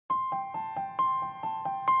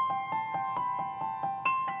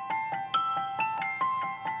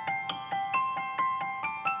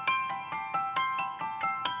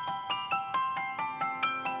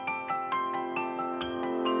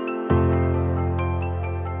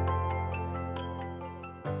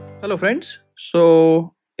Hello friends.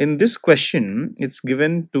 So in this question it's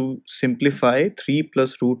given to simplify 3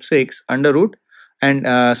 plus root 6 under root and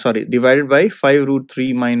divided by 5 root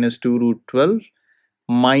 3 minus 2 root 12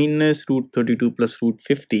 minus root 32 plus root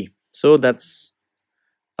 50. So that's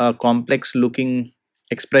a complex looking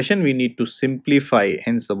expression we need to simplify,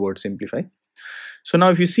 hence the word simplify. So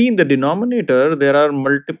now if you see in the denominator there are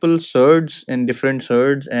multiple surds and different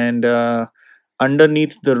surds, and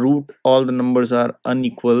underneath the root all the numbers are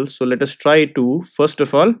unequal. So let us try to first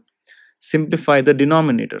of all simplify the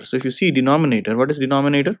denominator. So if you see denominator, what is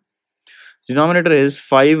denominator? Denominator is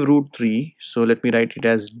 5 root 3. So let me write it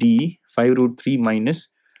as d 5 root 3 minus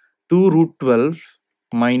 2 root 12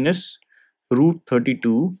 minus root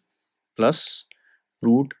 32 plus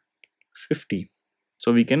root 50.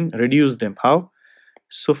 So we can reduce them. How?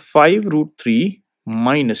 So 5 root 3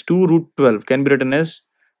 minus 2 root 12 can be written as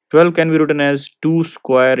 12 can be written as 2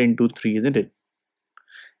 square into 3, isn't it?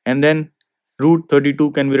 And then root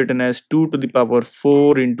 32 can be written as 2 to the power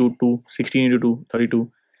 4 into 2, 16 into 2,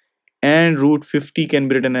 32. And root 50 can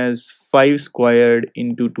be written as 5 squared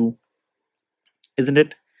into 2, isn't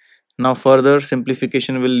it? Now further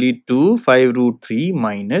simplification will lead to 5 root 3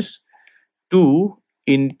 minus 2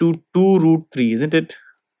 into 2 root 3, isn't it?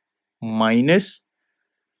 Minus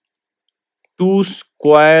 2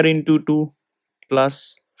 square into 2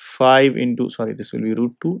 plus 5 into, this will be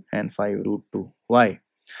root 2 and 5 root 2. Why?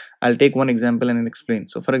 I'll take one example and explain.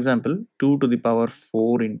 So for example, 2 to the power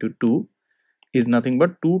 4 into 2 is nothing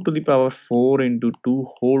but 2 to the power 4 into 2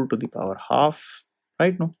 whole to the power half,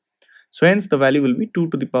 right? No. So hence the value will be 2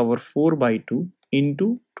 to the power 4 by 2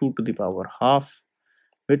 into 2 to the power half,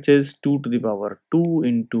 which is 2 to the power 2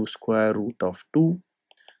 into square root of 2,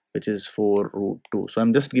 which is 4 root 2. So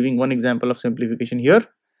I'm just giving one example of simplification here.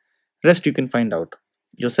 Rest you can find out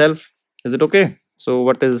yourself. Is it okay? So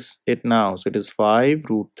what is it now? So it is 5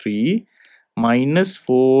 root 3 minus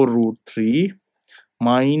 4 root 3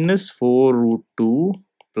 minus 4 root 2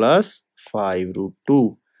 plus 5 root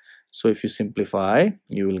 2. So if you simplify,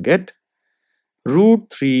 you will get root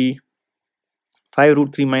 3. 5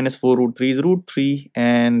 root 3 minus 4 root 3 is root 3,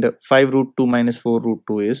 and 5 root 2 minus 4 root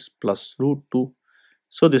 2 is plus root 2.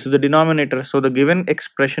 So this is the denominator. So the given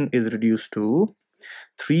expression is reduced to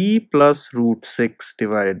 3 plus root 6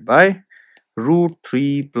 divided by root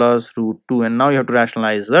 3 plus root 2. And now you have to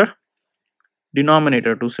rationalize the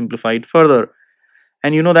denominator to simplify it further.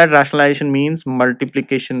 And you know that rationalization means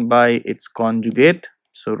multiplication by its conjugate.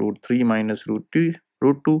 So root 3 minus root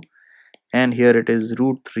 2. And here it is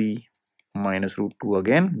root 3 minus root 2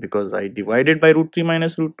 again, because I divided by root 3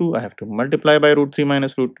 minus root 2. I have to multiply by root 3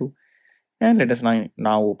 minus root 2. And let us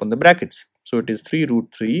now open the brackets. So it is 3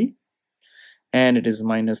 root 3 and it is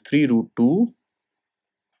minus 3 root 2.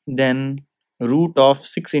 Then root of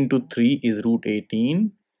 6 into 3 is root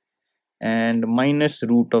 18, and minus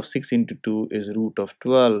root of 6 into 2 is root of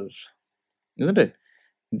 12, isn't it?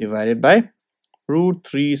 Divided by root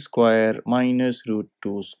 3 square minus root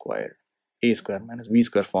 2 square, a square minus b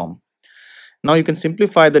square form. Now you can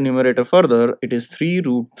simplify the numerator further. It is 3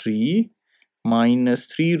 root 3 minus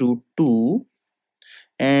 3 root 2,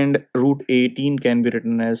 and root 18 can be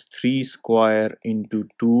written as 3 square into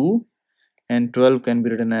 2, and 12 can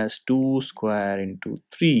be written as 2 square into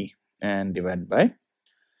 3, and divided by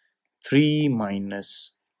 3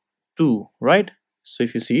 minus 2, right? So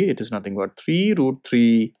if you see, it is nothing but 3 root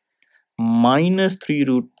 3 minus 3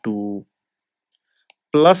 root 2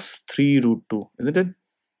 plus 3 root 2, isn't it?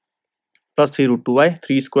 Plus 3 root 2. Why?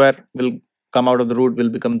 3 square will come out of the root, will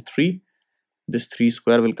become 3. This 3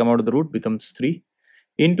 square will come out of the root, becomes 3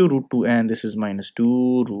 into root 2, and this is minus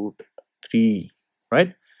 2 root 3,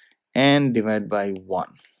 right? And divide by 1.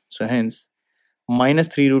 So hence minus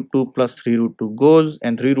 3 root 2 plus 3 root 2 goes,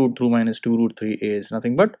 and 3 root 2 minus 2 root 3 is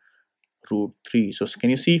nothing but root 3. So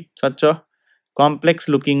can you see, such a complex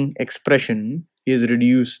looking expression is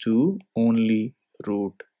reduced to only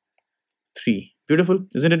root 3. Beautiful,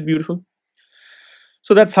 isn't it beautiful?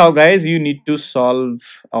 So that's how, guys, you need to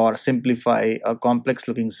solve or simplify a complex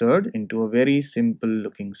looking surd into a very simple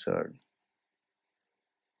looking surd.